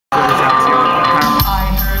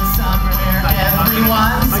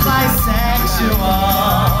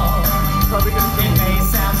bisexual. It may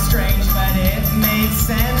sound strange, but it made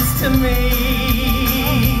sense to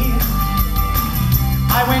me.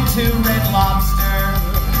 I went to Red Lobster.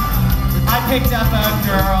 I picked up a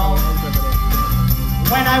girl.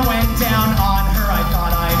 When I went down on her, I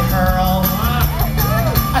thought I'd hurl.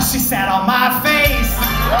 She sat on my face,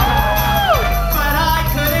 but I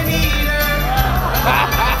couldn't eat her.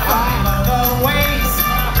 From below the waist,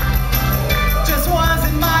 just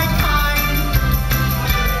wasn't my kind.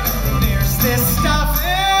 There's this stuff,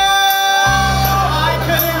 I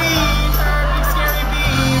couldn't eat her, big scary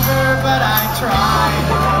beaver, but I tried.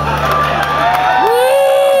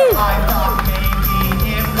 I thought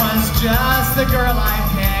maybe it was just the girl I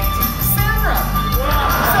picked, Sarah.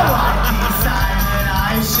 So I decided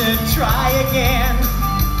I should try again.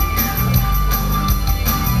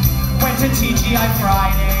 Went to TGI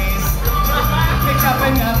Fridays, picked up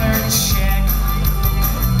another chick.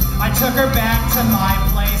 I took her back to my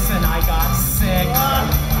place and I got sick.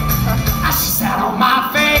 She sat on my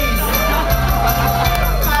face,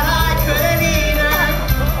 but I couldn't eat her.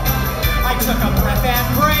 I took a breath and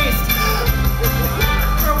braced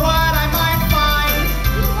for what I might find.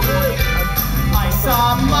 I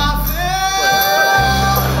saw muffins.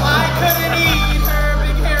 I couldn't eat her,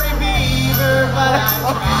 big hairy beaver, but I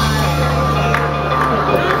tried.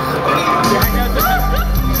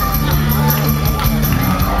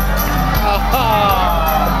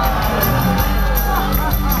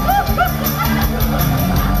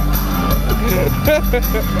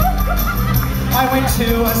 I went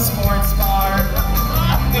to a sports bar,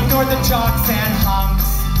 ignored the jocks and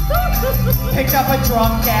hunks, picked up a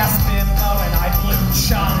drunk ass bimbo and I blew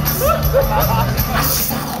chunks. She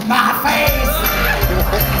sat on my face,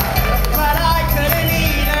 but I